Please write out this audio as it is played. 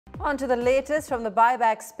On to the latest from the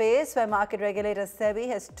buyback space, where market regulator SEBI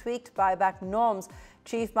has tweaked buyback norms.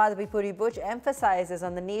 Chief Madhabi Puri Buch emphasizes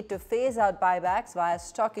on the need to phase out buybacks via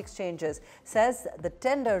stock exchanges, says the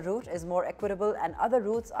tender route is more equitable and other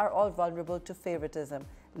routes are all vulnerable to favoritism.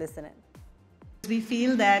 Listen in. We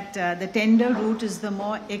feel that the tender route is the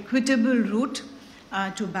more equitable route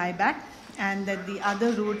to buyback, and that the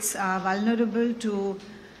other routes are vulnerable to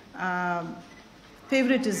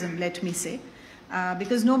favoritism, let me say.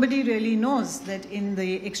 Because nobody really knows that in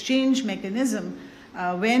the exchange mechanism,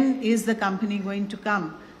 when is the company going to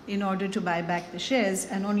come in order to buy back the shares,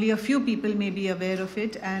 and only a few people may be aware of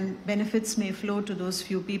it and benefits may flow to those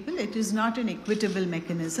few people. It is not an equitable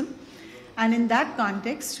mechanism. And in that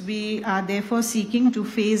context, we are therefore seeking to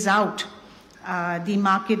phase out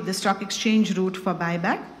the stock exchange route for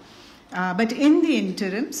buyback. But in the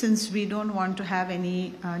interim, since we don't want to have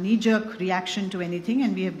any knee-jerk reaction to anything,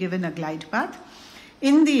 and we have given a glide path,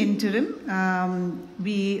 in the interim,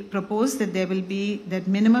 we propose that there will be that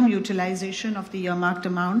minimum utilization of the earmarked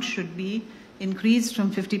amount should be increased from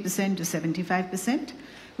 50% to 75%,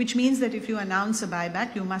 which means that if you announce a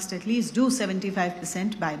buyback, you must at least do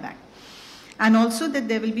 75% buyback. And also that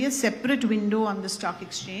there will be a separate window on the stock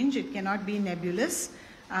exchange. It cannot be nebulous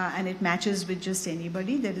and it matches with just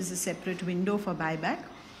anybody. There is a separate window for buyback.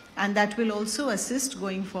 And that will also assist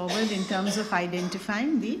going forward in terms of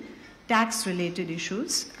identifying the tax-related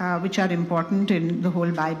issues, which are important in the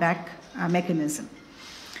whole buyback mechanism.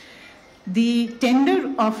 The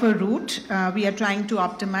tender offer route, we are trying to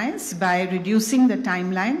optimize by reducing the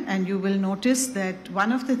timeline, and you will notice that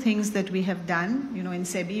one of the things that we have done, in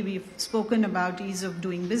SEBI, we've spoken about ease of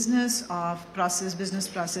doing business, of business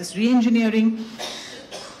process re-engineering,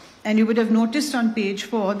 and you would have noticed on page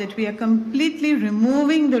 4 that we are completely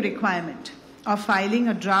removing the requirement of filing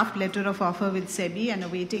a draft letter of offer with SEBI and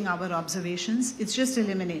awaiting our observations. It's just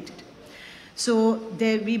eliminated. So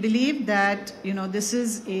we believe that this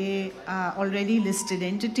is a already listed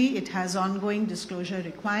entity. It has ongoing disclosure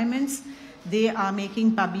requirements. They are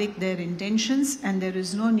making public their intentions, and there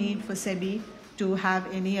is no need for SEBI to have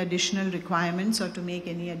any additional requirements or to make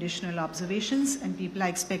any additional observations, and people are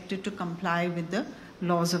expected to comply with the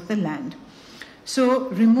laws of the land. So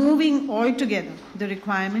removing altogether the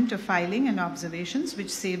requirement of filing and observations, which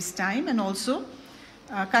saves time, and also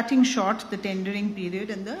cutting short the tendering period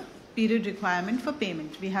and the period requirement for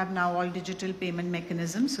payment. We have now all digital payment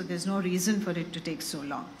mechanisms, so there's no reason for it to take so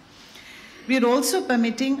long. We are also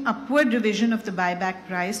permitting upward revision of the buyback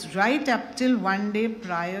price right up till 1 day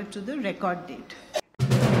prior to the record date.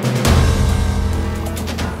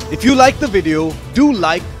 If you like the video, do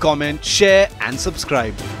like, comment, share and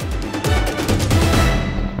subscribe.